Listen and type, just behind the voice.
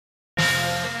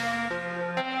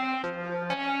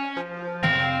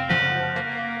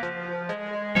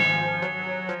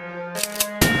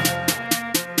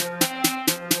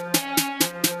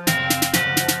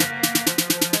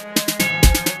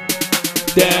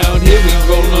Down here we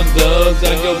roll on dubs,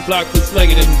 on your block for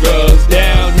slinging them drugs.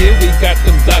 Down here we got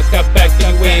them dots, got back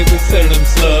in the way, we selling them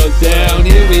slugs. Down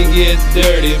here we get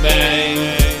dirty, man.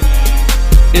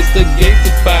 It's the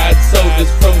gangstified soldiers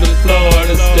from the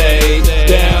Florida state.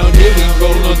 Down here we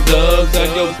roll on dubs, on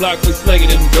your block for slinging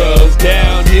them drugs.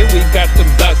 Down here we got them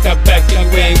dots, got back in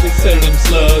the way, we selling them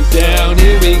slugs. Down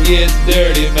here we get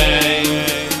dirty,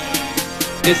 man.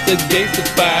 It's the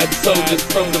gangstified soldiers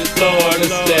from the Florida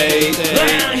state.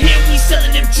 Round here we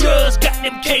selling them drugs, got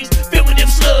them cases filled with them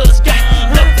slugs. Got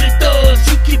love for the thugs,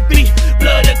 you can be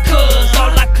blood or cuz.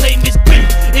 All I claim is grit.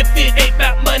 If it ain't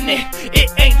about money,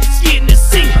 it ain't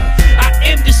Skinacee. I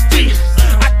am the street,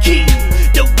 I keep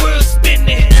the world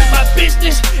spinning. My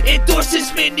business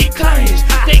endorses many clients.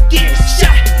 They get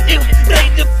shot if they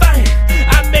defiant.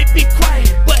 I may be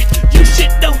quiet, but you should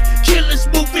know killers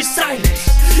move in silence.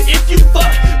 If you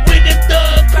fuck with a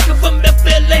thug cracker from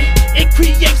FLA, it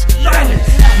creates violence.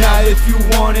 Now if you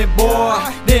want it, boy,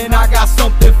 then I got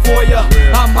something for ya.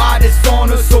 I'm hottest on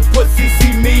her, so pussy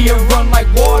see me and run like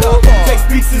water. Take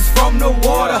pieces from the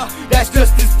water, that's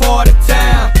just this part of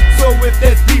town. So if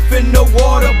there's beef in the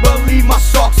water, believe my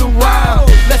sharks around.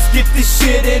 Let's get this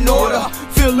shit in order,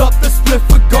 fill up the split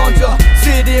for ganja.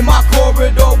 Sit in my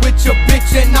corridor with your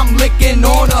bitch and I'm licking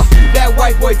on her. That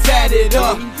white boy tatted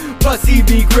up, plus he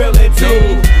be grilling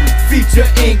too. Feature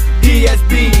Inc,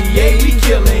 D.S.B, yeah, we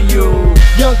killing you.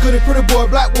 Young Goody, pretty boy,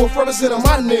 black wolf representing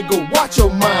my nigga, watch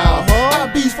your mouth. I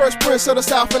be's first prince of the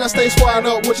south and I stay squared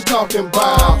up, what you talking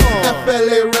about?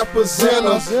 FLA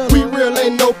representers, we real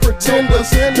ain't no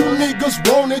pretenders. You niggas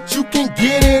want it, you can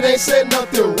get it, ain't said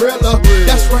nothing realer.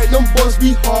 That's right, them boys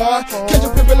be hard, catch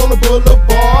you pimpin' on the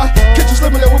boulevard. Catch you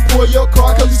slippin' and we'll pull your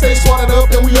car, cause you stay swatted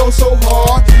up and we all so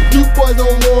hard. You boys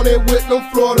don't want it with them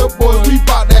Florida boys, we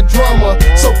bout that drama.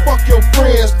 So fuck your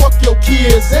friends, fuck your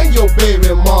kids and your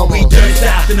baby mama. We dirt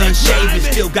south and unshaven,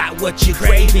 still got what you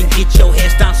craving. Get your head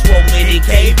stop swollen and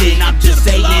caving. I'm just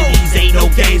saying, these ain't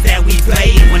no games that we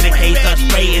playing. When the case starts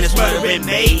spraying, it's murdering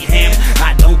mayhem.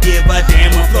 I don't give a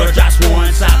damn when Florida drops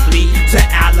once I flee to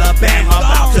Alabama.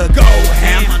 About to go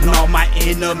ham on all my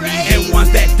enemies and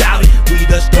ones that doubt it. We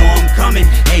the storm coming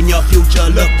and your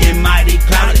future looking mighty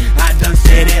clouded. I done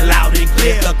said it loud and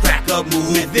clear, the cracker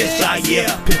movement this year.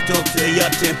 Pistol to your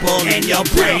temple and your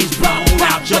brains blown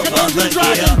out your other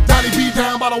ear. Donnie beat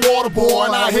down by the water boy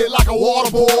and I hit like a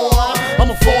water boy.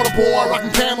 I'm a Florida boy,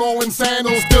 rockin' camo and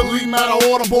sandals, still eating out of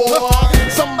order boy.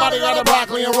 Somebody got a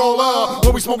broccoli and roll up,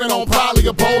 but we smoking on probably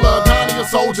Ebola. Donnie a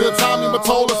soldier, Tommy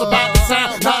Matola's about to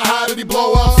sound. Not how did he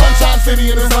blow up? Sunshine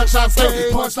City in the Sunshine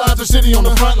State. Punchlines are shitty on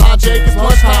the front line, Jake. It's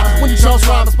lunchtime when you jump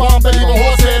round the spawn, baby. A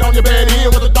horse head on your bed here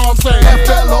with a dawn say.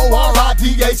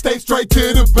 FLORIDA, stay straight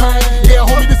to the bank. Yeah,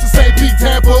 homie, this is St. Pete,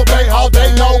 Tampa Bay. All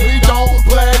day long, we don't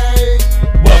play.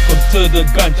 Welcome to the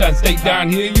Gunshot State. Down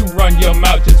here you run your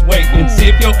mouth, just wait and see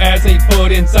if your ass ain't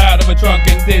put inside of a trunk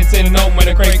and then sitting home in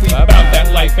a crate. We about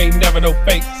that life, ain't never no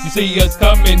fake. You see us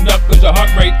coming up cause your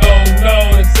heart rate, oh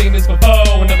no, done seen this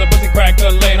before. Another pussy cracker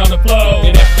laying on the floor.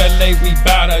 In FLA we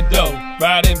bout a dough,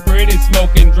 riding pretty,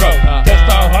 smoking dro.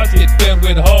 That's our hearts get filled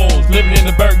with holes. Living in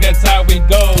the Berg, that's how it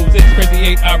goes. It's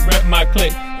Krazy 8ight, I rep my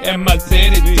clique and my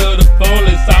city to the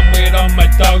fullest. I'm with all my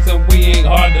dogs and we ain't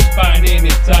hard to find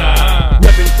anytime.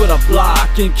 Reppin' for the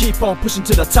block and keep on pushing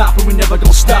to the top, and we never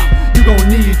gon' stop. You gon'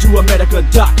 need you a medical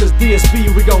doc, cause D.S.B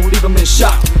we gon' leave them in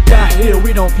shock. Down here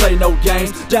we don't play no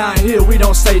games, down here we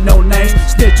don't say no names.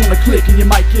 Snitch on the click and you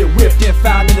might get whipped and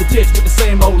found in the ditch with the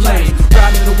same old lane.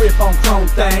 Riding the whip on chrome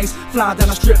things, flying down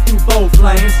the strip through both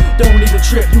lanes. Don't even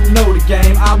trip, you know the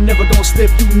game, I'm never gon'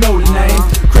 slip, you know the name.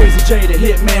 Krazy J, the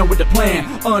hitman with the plan,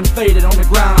 unfaded on the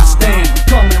ground I stand.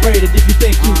 Come and rated if you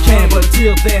think you can, but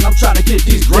until then I'm trying to get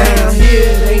these grams. Down here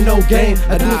it ain't no game,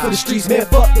 I do it for the streets, man,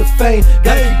 fuck the fame.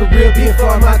 Gotta keep it real, being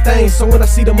for my thing. So when I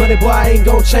see the money, boy, I ain't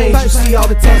gon' change. You see all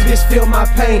the tax, bitch, feel my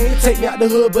pain. Take me out the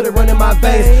hood, but it run in my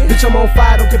veins. Bitch, I'm on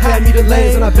fire, don't compare me to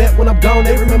lanes. And I bet when I'm gone,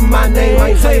 they remember my name.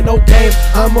 I ain't playing no games,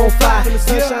 I'm on fire. In the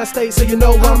Sunshine State, so you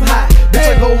know I'm hot.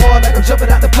 Bitch, I go hard like I'm jumping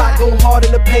out the pot. Go hard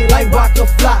in the paint like Waka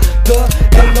Flop.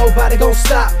 Ain't nobody gon'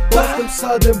 stop. Bust them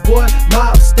Southern boy,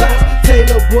 mob stars.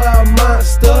 Taylor boy, a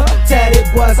monster. Tatted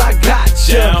boys, I got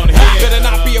you. Down here, better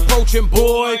not be approaching,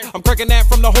 boy. I'm cracking that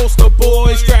from the holster,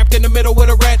 boy. Strapped in the middle with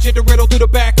a ratchet, the riddle through the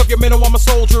back of your middle. I'm a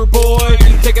soldier, boy.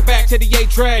 Take it back to the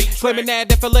 8-track. Slamming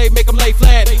that FLA, make them lay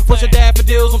flat. Push a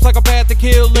daffodils, I'm psychopath to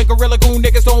kill. And Gorilla Goon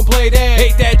niggas don't play that.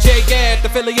 Hate that J-Gad,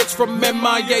 affiliates from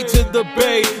MIA to the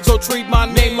Bay. So treat my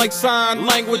name like sign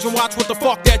language and watch what the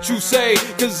fuck that you say.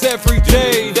 Cause every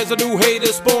day there's a new hater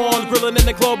spawn. Grilling in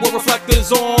the club with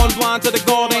reflectors on. Blind to the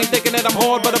guard, ain't thinking that I'm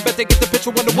hard, but I bet they get the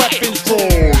picture when the weapon's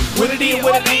drawn. What it is,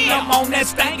 what it ain't, I'm on on that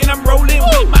stank and I'm rolling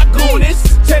with my goonies.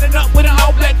 Tearing up with an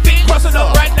all black fit, crossing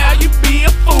up right now, you be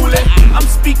a foolie. I'm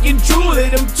speaking truly,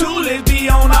 them toolies be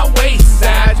on our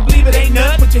wayside. You believe it ain't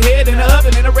nothing, put your head in the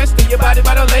oven and the rest of your body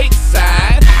by the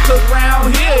lakeside. Look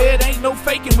round here, it ain't no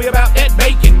faking, we about that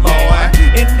bacon, boy.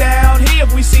 And down here,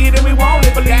 if we see it and we want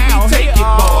it, believe we take it,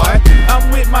 boy. I'm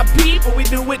with my people, we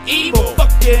do it evil. Fuck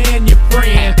you and your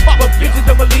friend, but bitches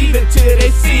don't believe it till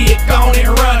they see it. Go on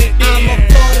and run it, I'm a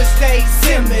Florida State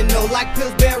Seminole, like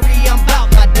Pillsbury, I'm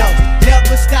bout my dough.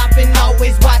 Never stopping,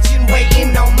 always watching,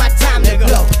 waiting on my time to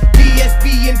blow.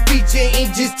 D.S.B and feature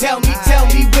ain't just tell me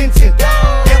when to go.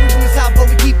 Yeah, we from the south, but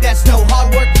we keep that snow.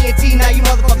 Hard work, T, now you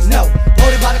motherfuckers know.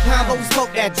 Loaded by the pound, but we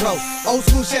smoke that dro. Old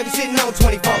school Chevy sitting on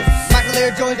 24s. Michael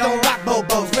Air Jones don't rock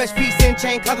bobos. Fresh piece and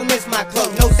chain cover miss my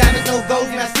clothes. No diamonds, no gold,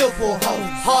 and I still pull hoes.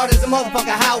 Hard as a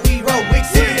motherfucker, how we roll. Big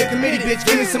city, the committee, bitch,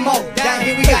 give me some more. Down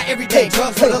here we got everyday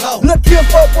drugs for the low. Look here,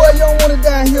 fuck boy, you don't want it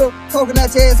down here. Talking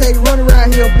out your ass, hey, run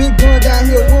around here. Big gun down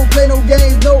here, won't play no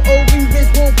games. No OB, bitch,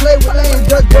 won't play with lanes.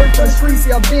 Just bird for the streets,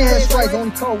 see, I been had strikes.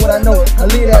 Only talk what I know, I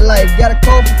live that life. Got a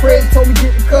call for praise, told me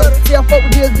get the cut. See, I fuck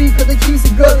with D.S.B cause they keys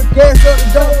and guts. Gas up the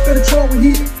dump, fill the trunk with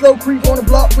heat. Slow creep on the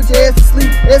block, put your ass to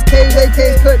sleep. SKs,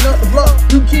 AKs, cutting up the block.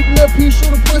 You keep a little piece,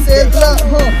 shoot a pussy ass block.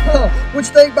 What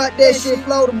you think about that shit?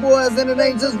 Flow the boys and it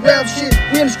ain't just rap shit.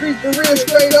 We in the streets for real,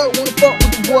 straight up. Wanna fuck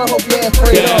with the boy, hope your ass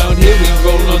prayed up. Down here we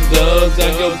roll on dubs,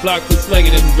 on your block we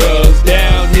slinging them drugs.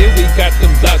 Down here we got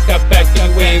them blocks, got back in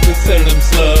the way we selling them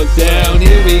slugs. Down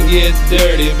here we get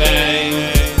dirty,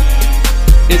 man.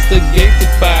 It's the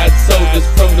gangstified soldiers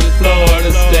from the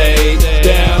Florida state.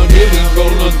 Down here we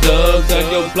roll on dubs, on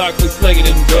your block we slinging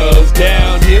them drugs.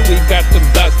 Down here we got them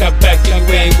blocks, got back in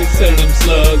the way we selling them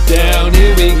slugs. Down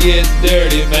here we get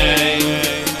dirty, man.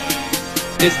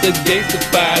 It's the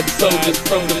gangstified soldiers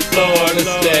from the Florida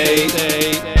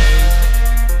state.